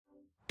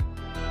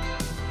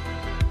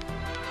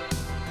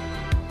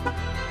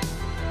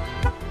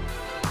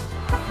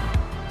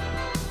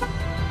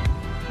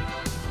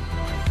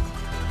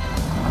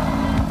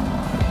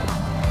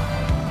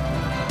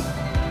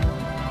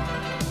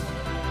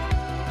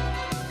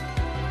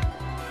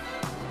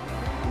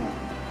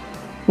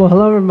Well,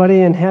 hello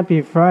everybody and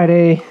happy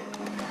Friday.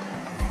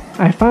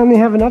 I finally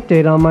have an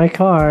update on my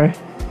car.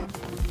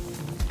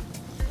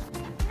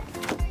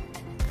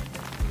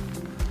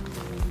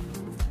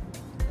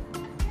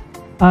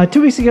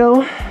 Two weeks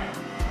ago,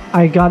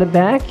 I got it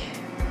back.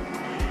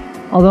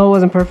 Although it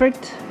wasn't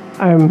perfect,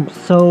 I'm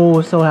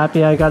so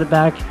happy I got it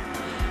back.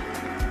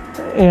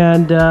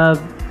 And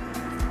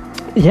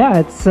yeah,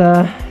 it's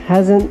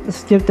hasn't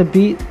skipped a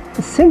beat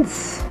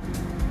since.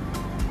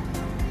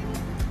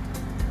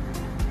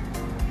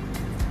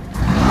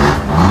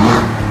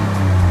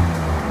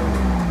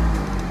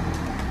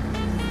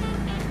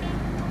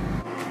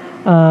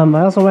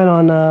 I also went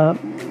on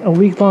a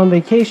week-long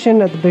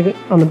vacation at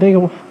on the big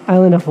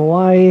island of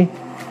Hawaii,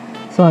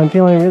 so I'm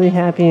feeling really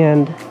happy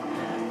and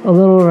a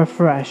little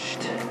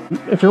refreshed.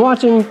 If you're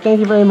watching, thank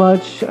you very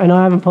much. I know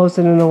I haven't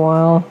posted in a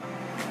while,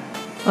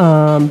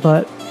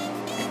 but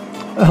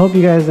I hope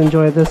you guys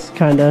enjoy this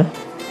kind of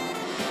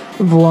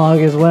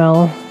vlog as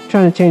well.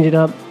 Trying to change it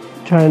up,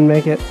 try and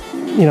make it,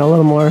 you know, a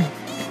little more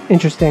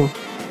interesting.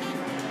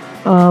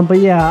 But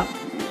yeah.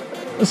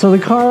 So the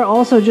car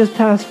also just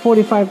passed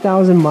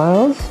 45,000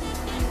 miles.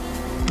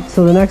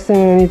 So the next thing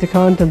I need to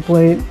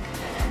contemplate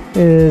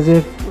is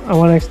if I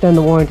want to extend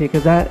the warranty,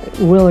 because that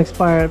will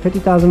expire at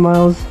 50,000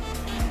 miles.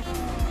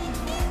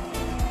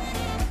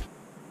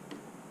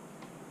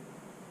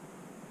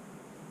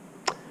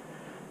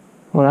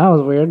 Well, that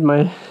was weird.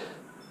 My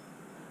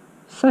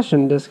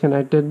session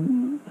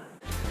disconnected.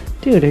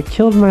 Dude, it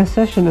killed my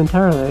session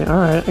entirely.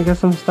 Alright, I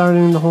guess I'm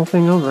starting the whole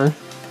thing over.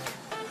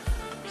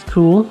 It's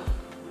cool.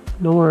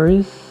 No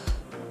worries.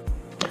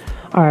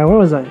 Alright, where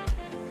was I?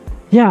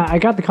 Yeah, I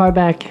got the car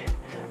back.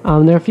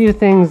 There are a few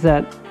things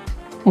that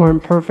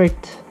weren't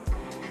perfect,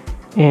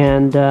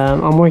 and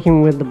I'm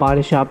working with the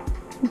body shop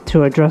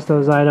to address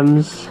those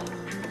items.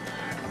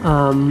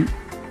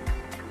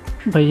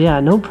 But yeah,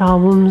 no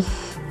problems.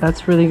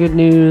 That's really good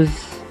news.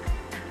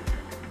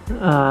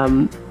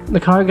 The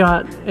car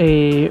got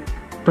a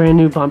brand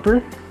new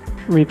bumper,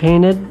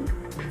 repainted,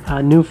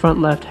 a new front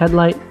left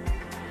headlight,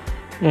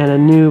 and a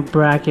new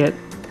bracket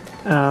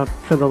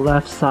for the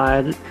left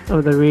side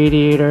of the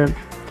radiator.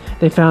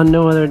 They found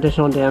no other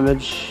additional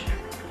damage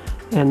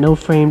and no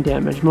frame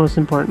damage, most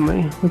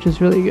importantly, which is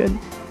really good.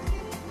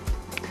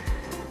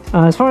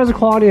 As far as the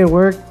quality of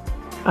work,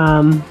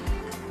 I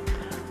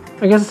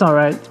guess it's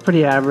alright. It's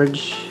pretty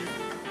average.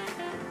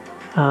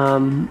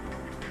 I'm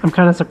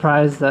kind of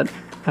surprised that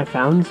I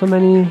found so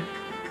many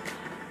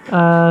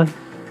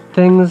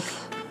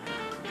things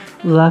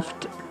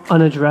left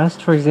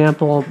unaddressed. For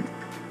example,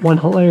 one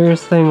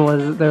hilarious thing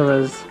was there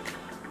was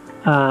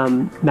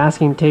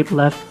masking tape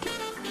left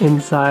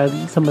inside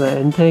some of the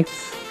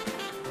intakes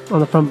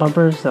on the front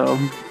bumper, so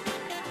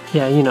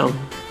yeah, you know.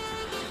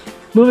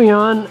 Moving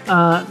on,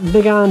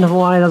 Big Island of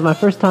Hawaii, that was my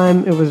first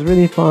time. It was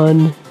really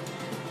fun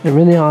and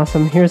really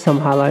awesome. Here's some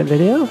highlight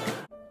video.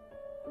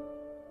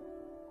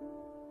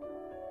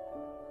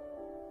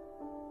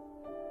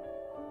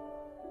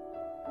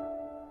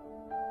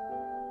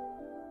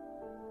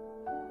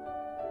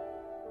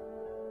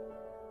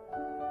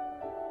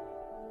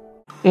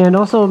 And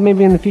also,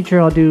 maybe in the future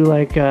I'll do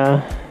like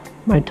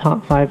my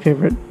top 5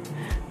 favorite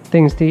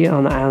things to eat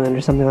on the island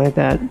or something like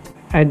that.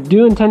 I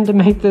do intend to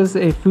make this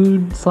a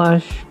food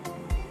slash,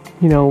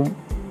 you know,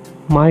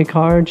 my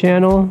car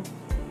channel,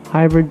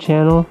 hybrid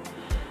channel,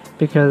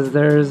 because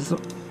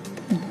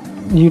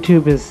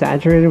YouTube is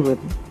saturated with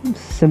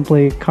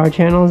simply car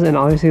channels, and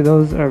obviously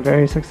those are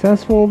very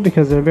successful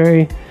because they're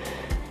very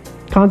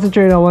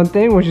concentrated on one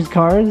thing, which is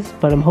cars.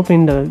 But I'm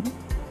hoping to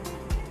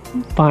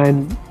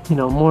find, you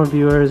know, more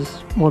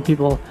viewers, more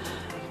people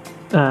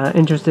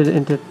interested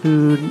into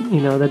food,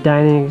 you know, the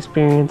dining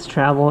experience,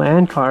 travel,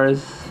 and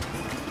cars,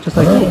 just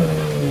like me.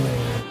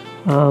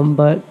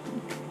 But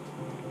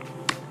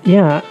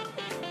yeah,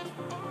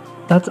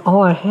 that's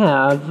all I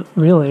have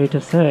really to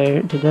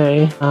say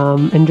today.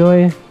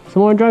 Enjoy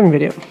some more driving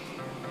video.